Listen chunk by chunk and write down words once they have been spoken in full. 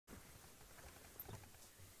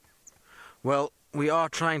Well, we are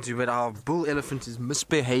trying to, but our bull elephant is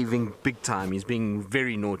misbehaving big time. He's being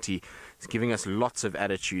very naughty. He's giving us lots of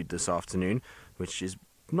attitude this afternoon, which is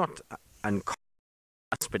not uncommon.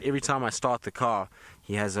 But every time I start the car,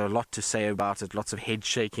 he has a lot to say about it, lots of head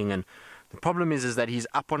shaking. And the problem is that he's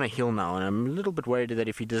up on a hill now, and I'm a little bit worried that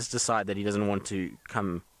if he does decide that he doesn't want to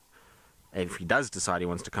come, if he does decide he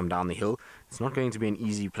wants to come down the hill, it's not going to be an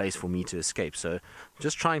easy place for me to escape. So I'm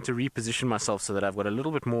just trying to reposition myself so that I've got a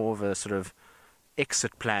little bit more of a sort of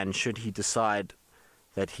exit plan should he decide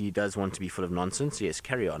that he does want to be full of nonsense. Yes,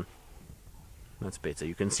 carry on. That's better.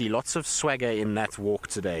 You can see lots of swagger in that walk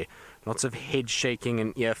today. Lots of head shaking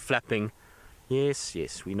and ear flapping. Yes,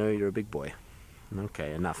 yes, we know you're a big boy.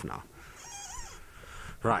 Okay, enough now.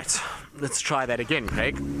 Right, let's try that again,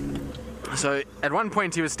 Craig. So at one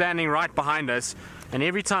point he was standing right behind us, and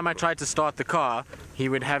every time I tried to start the car, he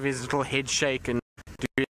would have his little head shake and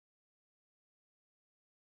do.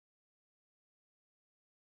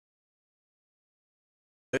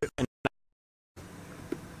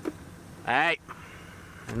 Hey,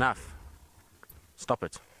 enough. Stop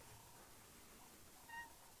it.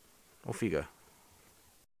 Off you go.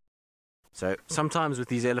 So sometimes with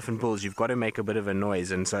these elephant bulls, you've got to make a bit of a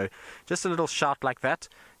noise, and so just a little shout like that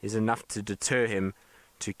is enough to deter him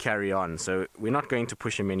to carry on. So we're not going to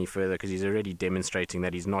push him any further because he's already demonstrating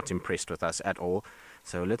that he's not impressed with us at all.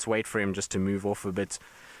 So let's wait for him just to move off a bit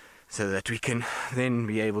so that we can then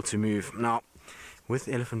be able to move. Now, with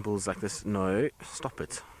elephant bulls like this, no, stop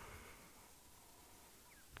it.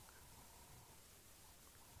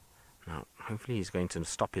 Now, hopefully he's going to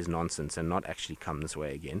stop his nonsense and not actually come this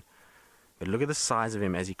way again. But look at the size of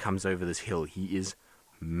him as he comes over this hill. He is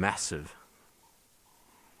massive.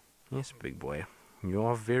 Yes, big boy. You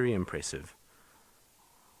are very impressive.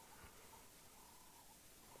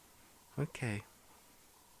 Okay.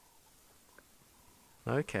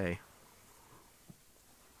 Okay.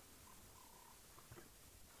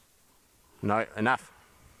 No, enough.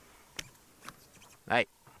 Hey.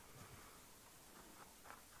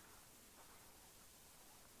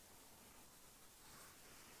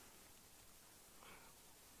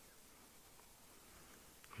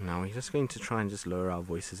 Now we're just going to try and just lower our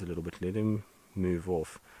voices a little bit, let him move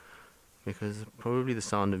off, because probably the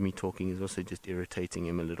sound of me talking is also just irritating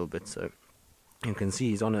him a little bit. So you can see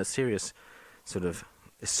he's on a serious sort of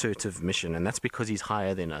assertive mission, and that's because he's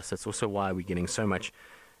higher than us. That's also why we're getting so much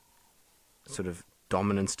sort of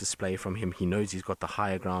dominance display from him. He knows he's got the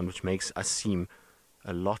higher ground, which makes us seem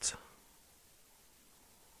a lot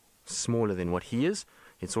smaller than what he is.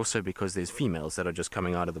 It's also because there's females that are just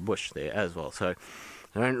coming out of the bush there as well. So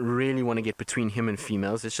I don't really want to get between him and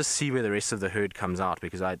females. Let's just see where the rest of the herd comes out,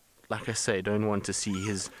 because I, like I say, don't want to see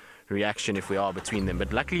his reaction if we are between them.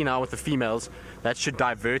 But luckily now with the females, that should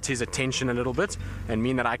divert his attention a little bit and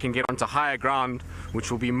mean that I can get onto higher ground,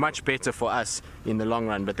 which will be much better for us in the long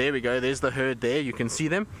run. But there we go, there's the herd there, you can see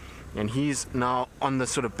them. And he's now on the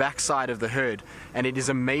sort of backside of the herd, and it is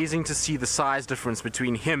amazing to see the size difference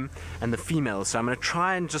between him and the females. So I'm going to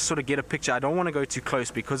try and just sort of get a picture. I don't want to go too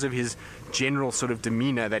close because of his general sort of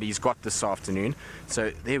demeanor that he's got this afternoon.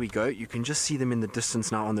 So there we go, you can just see them in the distance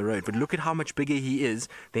now on the road, but look at how much bigger he is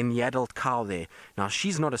than the adult cow there. Now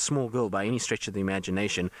she's not a small girl by any stretch of the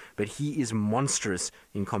imagination, but he is monstrous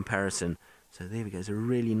in comparison. So there we go, it's a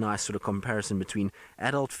really nice sort of comparison between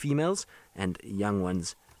adult females and young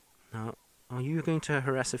ones. Now, are you going to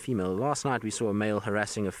harass a female? Last night we saw a male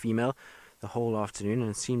harassing a female the whole afternoon,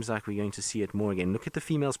 and it seems like we're going to see it more again. Look at the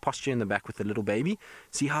female's posture in the back with the little baby.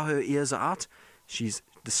 See how her ears are out? She's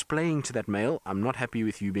displaying to that male, I'm not happy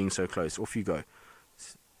with you being so close. Off you go.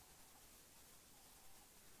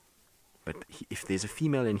 But if there's a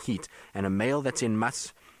female in heat and a male that's in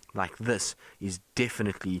muss like this is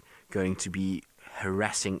definitely going to be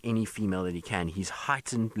harassing any female that he can. His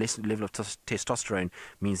heightened level of testosterone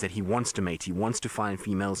means that he wants to mate, he wants to find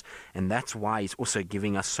females, and that's why he's also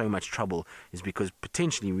giving us so much trouble, is because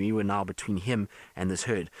potentially we were now between him and this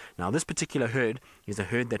herd. Now this particular herd is a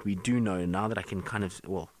herd that we do know, now that I can kind of,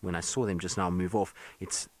 well, when I saw them just now move off,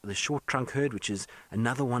 it's the short trunk herd, which is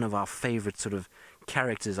another one of our favorite sort of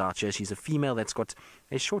characters out here. She's a female that's got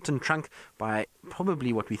a shortened trunk by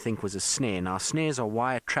probably what we think was a snare. Now snares are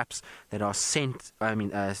wire traps that are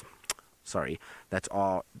that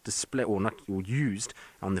are displayed or not or used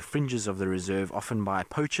on the fringes of the reserve, often by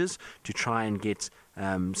poachers to try and get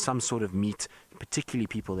some sort of meat, particularly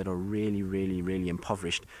people that are really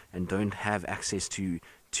impoverished and don't have access to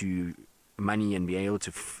money and be able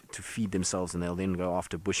to feed themselves, and they'll then go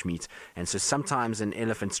after bushmeat. And so sometimes an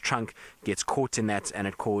elephant's trunk gets caught in that, and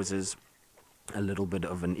it causes a little bit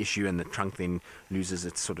of an issue, and the trunk then loses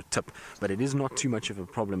its sort of tip. But it is not too much of a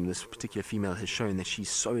problem. This particular female has shown that she's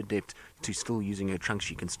so adept to still using her trunk.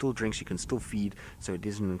 She can still drink, she can still feed, so it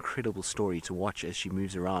is an incredible story to watch as she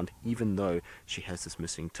moves around, even though she has this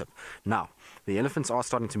missing tip. Now, the elephants are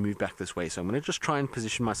starting to move back this way, so I'm going to just try and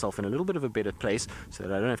position myself in a little bit of a better place so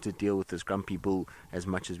that I don't have to deal with this grumpy bull as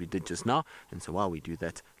much as we did just now. And so while we do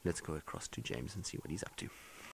that, let's go across to James and see what he's up to.